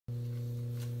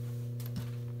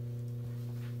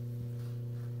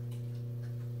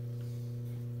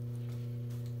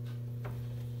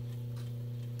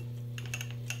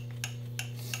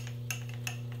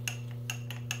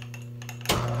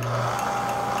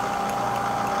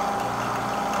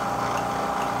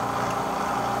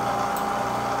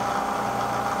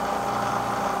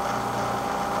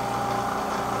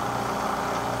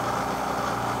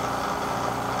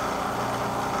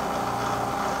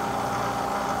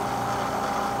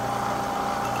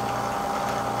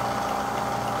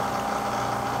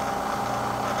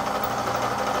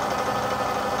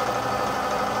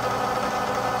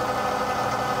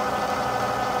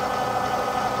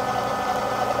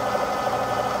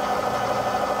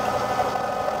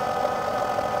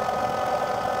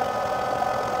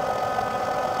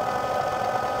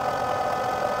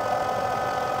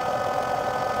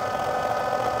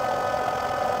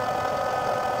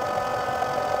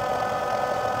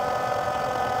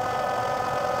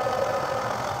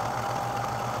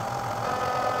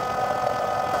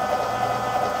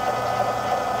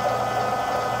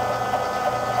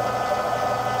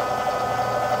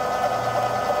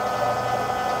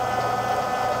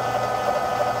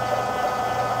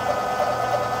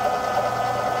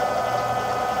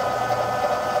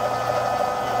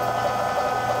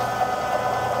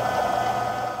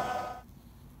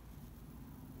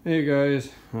Hey guys,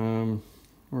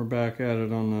 we're back at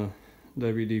it on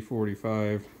the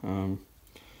WD45.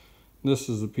 This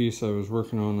is the piece I was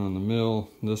working on the mill.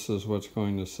 This is what's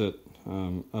going to sit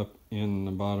up in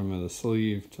the bottom of the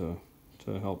sleeve to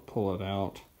help pull it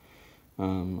out.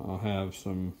 I'll have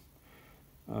some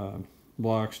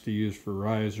blocks to use for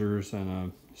risers and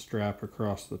a strap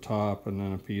across the top, and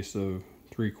then a piece of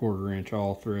 3/4 inch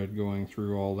all thread going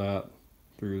through all that,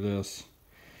 through this,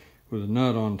 with a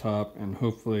nut on top, and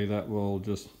hopefully that will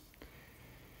just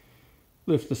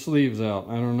lift the sleeves out.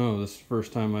 I don't know, this is the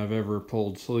first time I've ever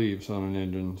pulled sleeves on an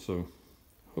engine, so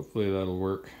hopefully that'll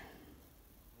work.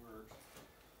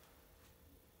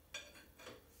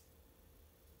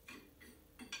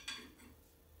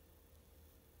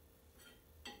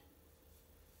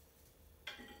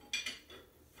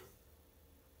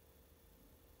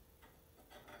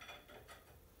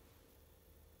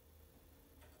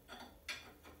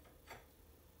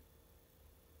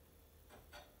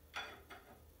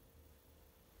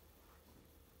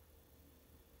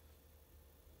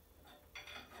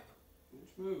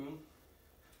 It's moving.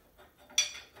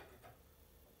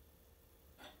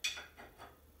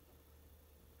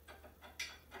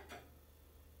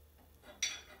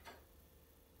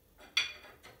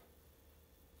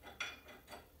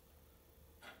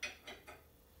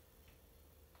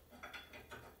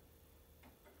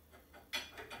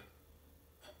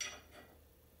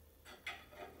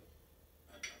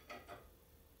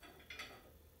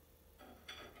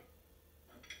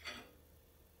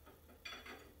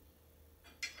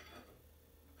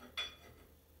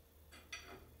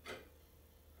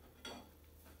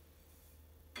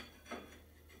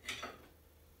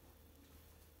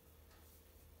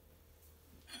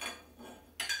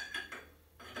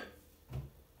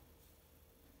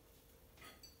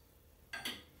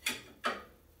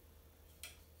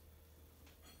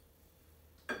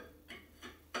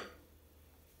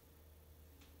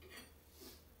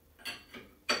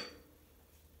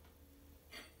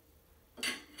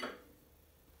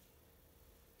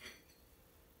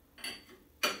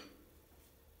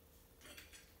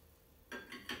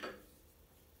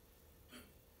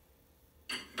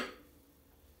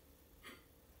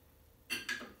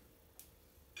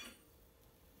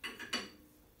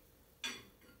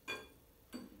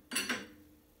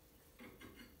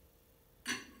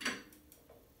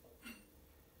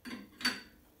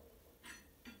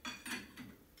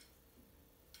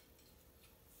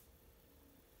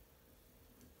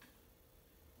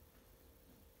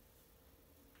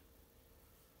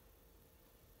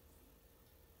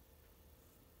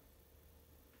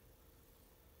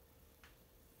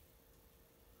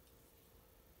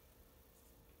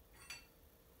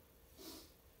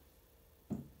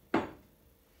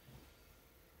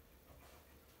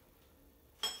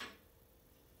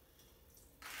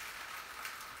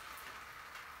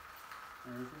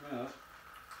 There's the mess.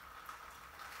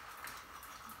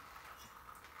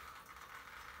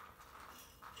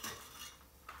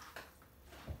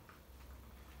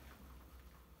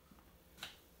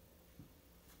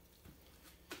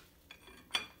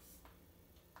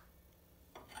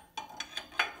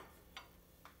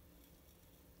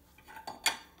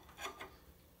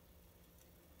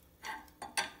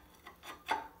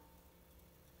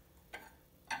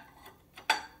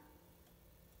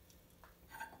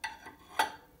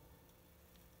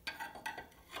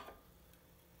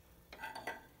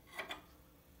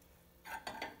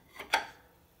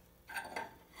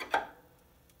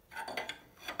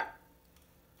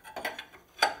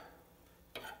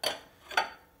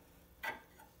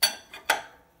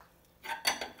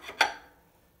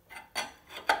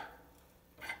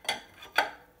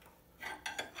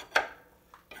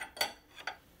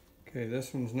 Okay,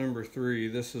 this one's number 3.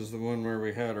 This is the one where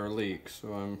we had our leak,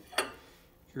 so I'm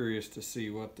curious to see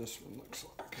what this one looks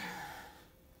like.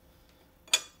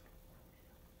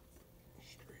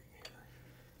 Straighten here.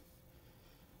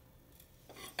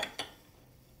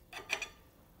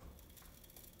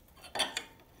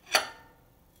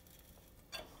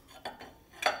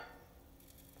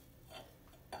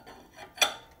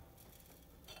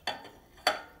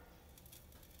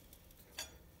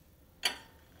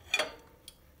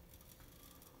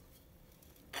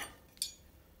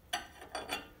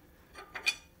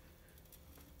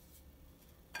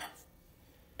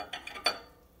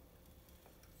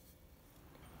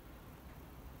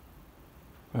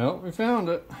 Well, we found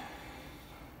it.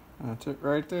 That's it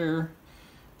right there.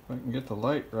 If I can get the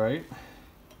light right,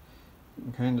 you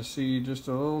can kind of see just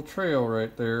a little trail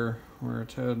right there where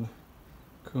it's had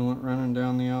coolant running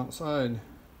down the outside.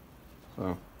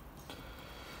 So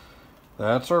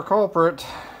that's our culprit.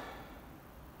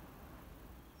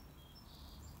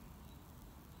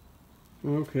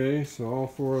 Okay, so all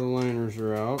 4 of the liners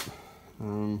are out.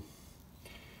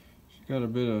 It's got a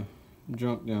bit of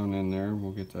junk down in there.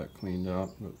 We'll get that cleaned out.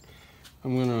 But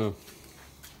I'm gonna.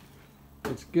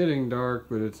 It's getting dark,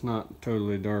 but it's not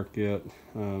totally dark yet.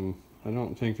 I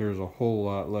don't think there's a whole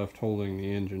lot left holding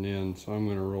the engine in, so I'm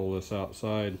gonna roll this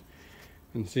outside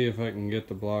and see if I can get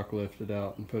the block lifted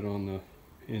out and put on the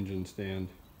engine stand.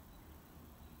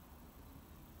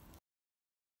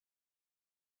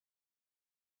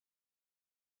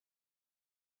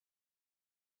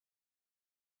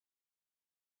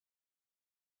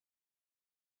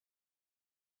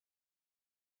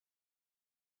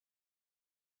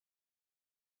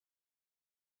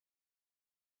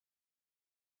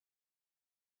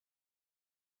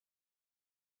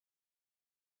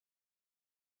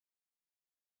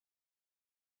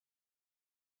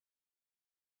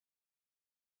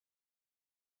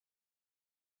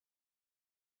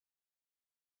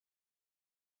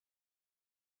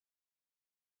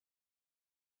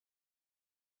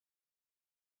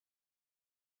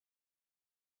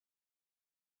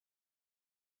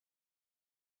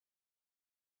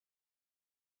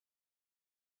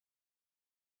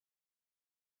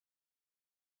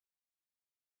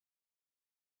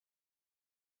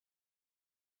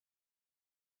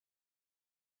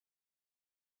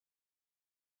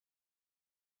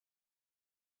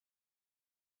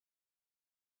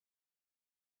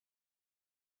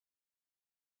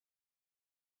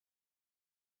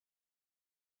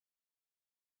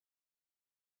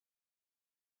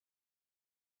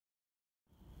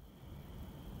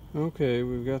 Okay,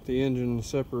 we've got the engine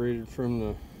separated from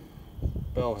the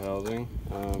bell housing.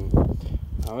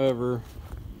 However,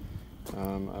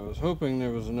 I was hoping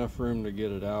there was enough room to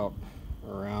get it out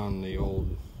around the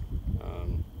old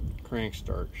crank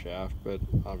start shaft, but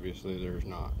obviously there's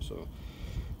not, so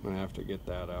I'm gonna have to get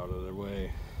that out of the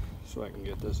way so I can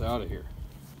get this out of here.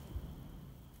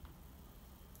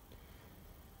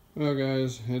 Well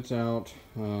guys, it's out.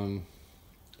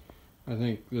 I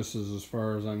think this is as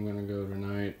far as I'm gonna go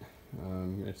tonight.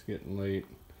 It's getting late.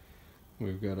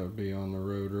 We've got to be on the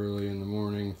road early in the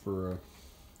morning for a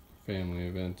family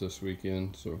event this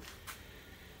weekend, so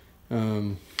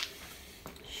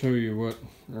show you what,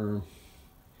 and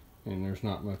there's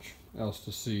not much else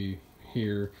to see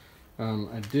here.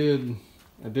 I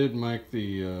did mic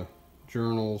the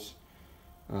journals.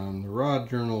 The rod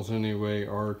journals anyway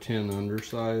are 10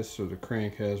 undersized, so the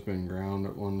crank has been ground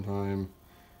at one time.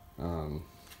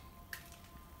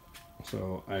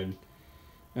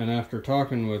 And after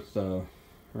talking with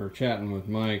or chatting with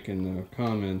Mike in the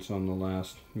comments on the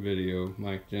last video,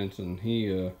 Mike Jensen,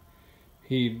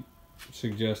 he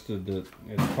suggested that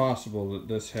it's possible that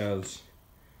this has,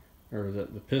 or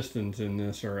that the pistons in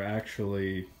this are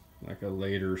actually like a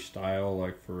later style,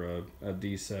 like for a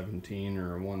D17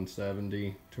 or a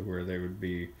 170, to where they would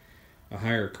be a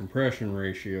higher compression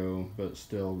ratio, but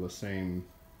still the same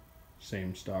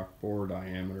stock bore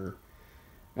diameter.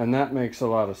 And that makes a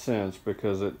lot of sense,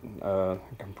 because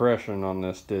compression on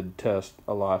this did test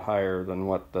a lot higher than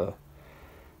what the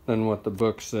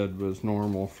book said was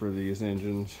normal for these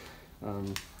engines,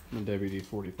 the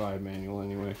WD45 manual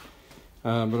anyway.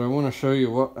 But I want to show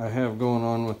you what I have going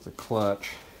on with the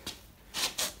clutch.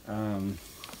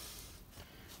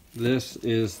 This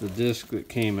is the disc that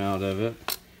came out of it,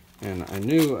 and I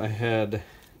knew I had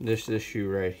this issue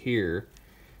right here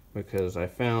because I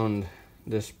found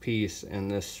this piece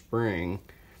and this spring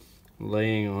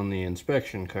laying on the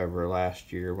inspection cover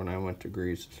last year when I went to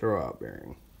grease the throwout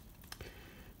bearing.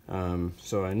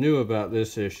 So I knew about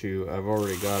this issue. I've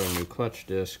already got a new clutch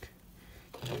disc.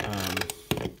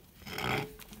 The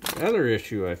other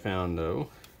issue I found, though,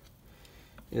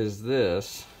 is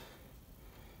this.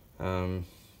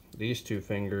 These two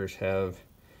fingers have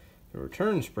the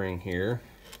return spring here,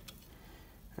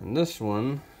 and this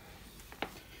one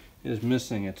is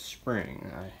missing its spring.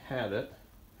 I had it.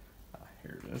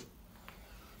 Here it is.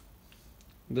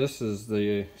 This is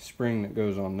the spring that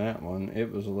goes on that one.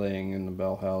 It was laying in the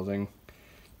bell housing.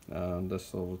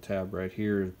 This little tab right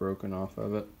here is broken off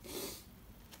of it.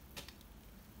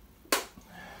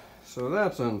 So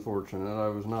that's unfortunate. I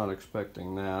was not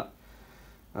expecting that.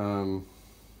 But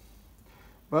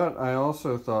I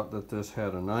also thought that this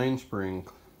had a 9-spring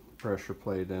pressure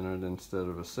plate in it instead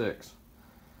of a 6.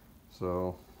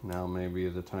 So now may be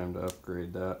the time to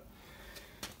upgrade that.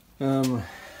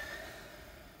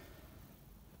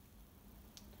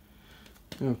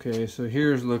 Okay, so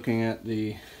here's looking at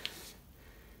the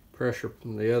pressure,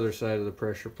 the other side of the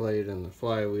pressure plate and the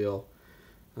flywheel.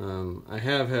 I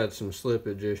have had some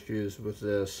slippage issues with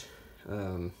this.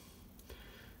 The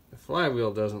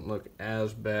flywheel doesn't look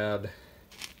as bad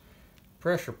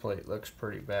pressure plate looks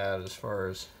pretty bad as far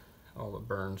as all the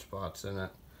burn spots in it.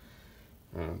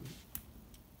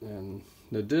 And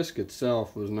the disc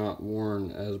itself was not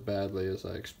worn as badly as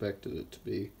I expected it to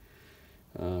be.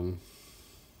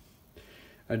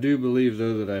 I do believe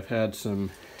though that I've had some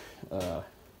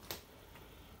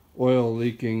oil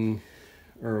leaking,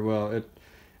 or well,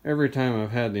 every time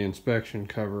I've had the inspection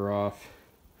cover off,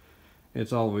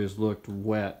 it's always looked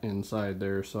wet inside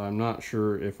there, so I'm not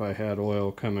sure if I had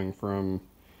oil coming from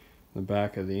the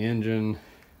back of the engine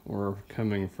or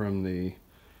coming from the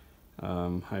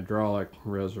hydraulic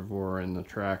reservoir in the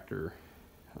tractor.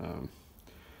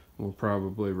 We'll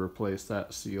probably replace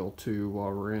that seal too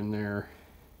while we're in there.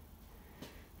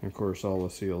 And of course all the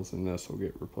seals in this will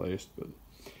get replaced, but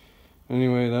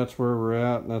anyway, that's where we're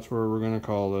at. That's where we're going to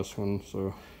call this one.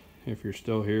 So if you're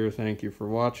still here, thank you for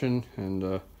watching,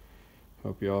 and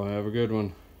hope you all have a good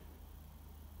one.